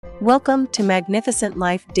Welcome to Magnificent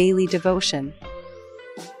Life Daily Devotion.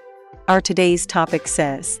 Our today's topic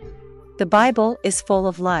says, The Bible is full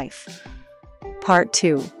of life. Part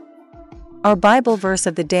 2. Our Bible verse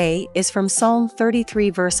of the day is from Psalm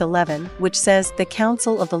 33 verse 11, which says, The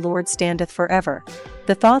counsel of the Lord standeth forever,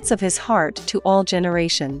 the thoughts of his heart to all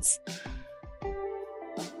generations.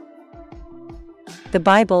 The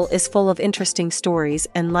Bible is full of interesting stories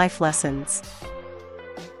and life lessons.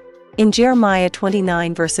 In Jeremiah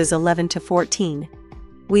 29 verses 11 to 14,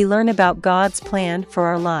 we learn about God's plan for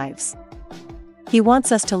our lives. He wants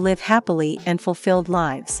us to live happily and fulfilled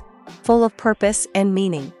lives, full of purpose and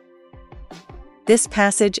meaning. This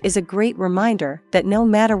passage is a great reminder that no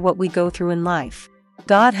matter what we go through in life,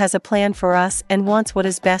 God has a plan for us and wants what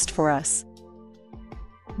is best for us.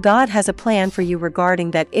 God has a plan for you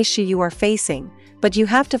regarding that issue you are facing, but you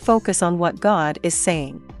have to focus on what God is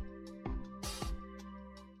saying.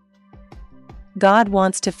 God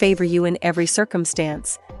wants to favor you in every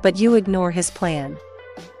circumstance, but you ignore his plan.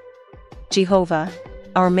 Jehovah,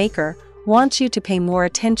 our Maker, wants you to pay more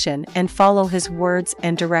attention and follow his words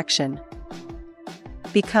and direction.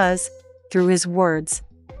 Because, through his words,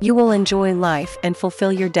 you will enjoy life and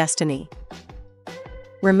fulfill your destiny.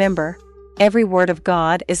 Remember, every word of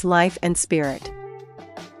God is life and spirit.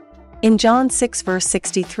 In John 6 verse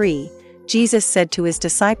 63, Jesus said to his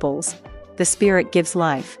disciples, The Spirit gives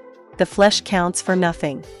life. The flesh counts for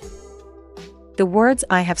nothing. The words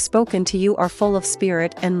I have spoken to you are full of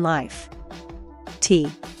spirit and life.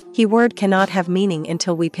 He word cannot have meaning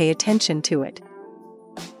until we pay attention to it.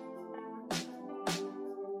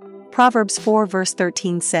 Proverbs 4 verse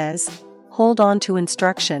 13 says, Hold on to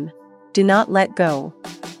instruction, do not let go.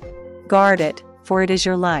 Guard it, for it is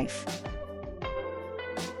your life.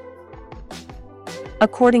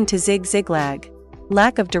 According to Zig Ziglar,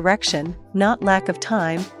 lack of direction, not lack of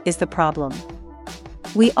time, is the problem.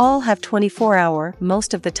 We all have 24-hour,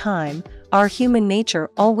 most of the time. Our human nature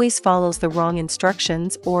always follows the wrong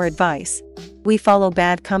instructions or advice. We follow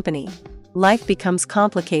bad company. Life becomes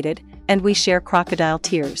complicated, and we share crocodile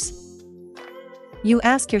tears. You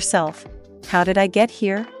ask yourself, how did I get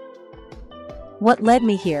here? What led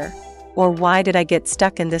me here? Or why did I get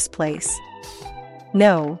stuck in this place?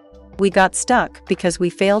 No. We got stuck because we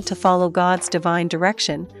failed to follow God's divine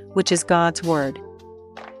direction, which is God's Word.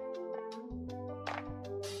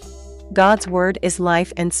 God's Word is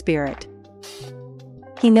life and spirit.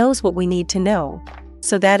 He knows what we need to know,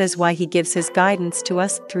 so that is why He gives His guidance to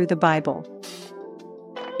us through the Bible.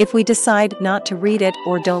 If we decide not to read it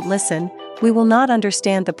or don't listen, we will not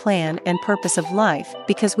understand the plan and purpose of life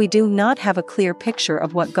because we do not have a clear picture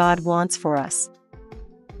of what God wants for us.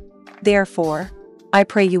 Therefore, I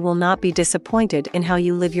pray you will not be disappointed in how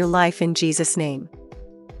you live your life in Jesus' name.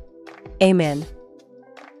 Amen.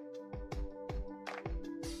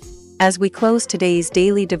 As we close today's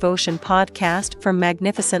daily devotion podcast from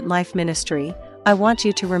Magnificent Life Ministry, I want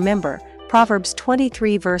you to remember Proverbs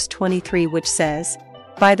 23 verse 23, which says,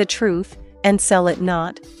 Buy the truth, and sell it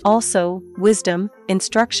not, also wisdom,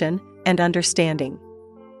 instruction, and understanding.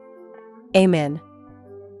 Amen.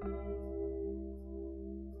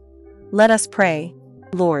 Let us pray.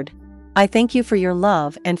 Lord, I thank you for your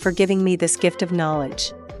love and for giving me this gift of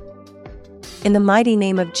knowledge. In the mighty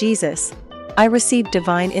name of Jesus, I receive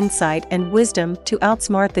divine insight and wisdom to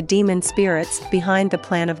outsmart the demon spirits behind the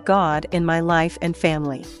plan of God in my life and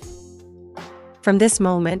family. From this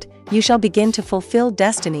moment, you shall begin to fulfill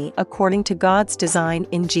destiny according to God's design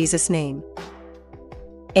in Jesus' name.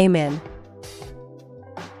 Amen.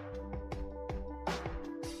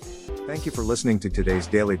 Thank you for listening to today's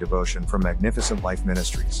daily devotion from Magnificent Life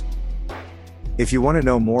Ministries. If you want to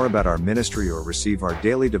know more about our ministry or receive our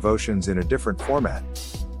daily devotions in a different format,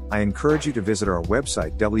 I encourage you to visit our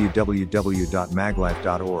website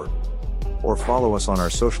www.maglife.org or follow us on our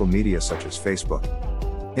social media such as Facebook,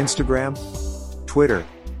 Instagram, Twitter,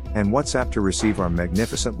 and WhatsApp to receive our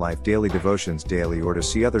Magnificent Life daily devotions daily or to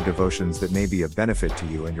see other devotions that may be of benefit to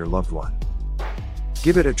you and your loved one.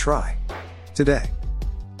 Give it a try today.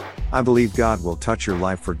 I believe God will touch your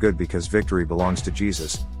life for good because victory belongs to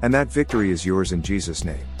Jesus, and that victory is yours in Jesus'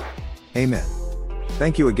 name. Amen.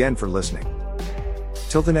 Thank you again for listening.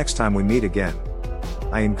 Till the next time we meet again,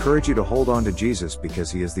 I encourage you to hold on to Jesus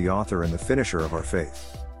because He is the author and the finisher of our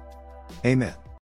faith. Amen.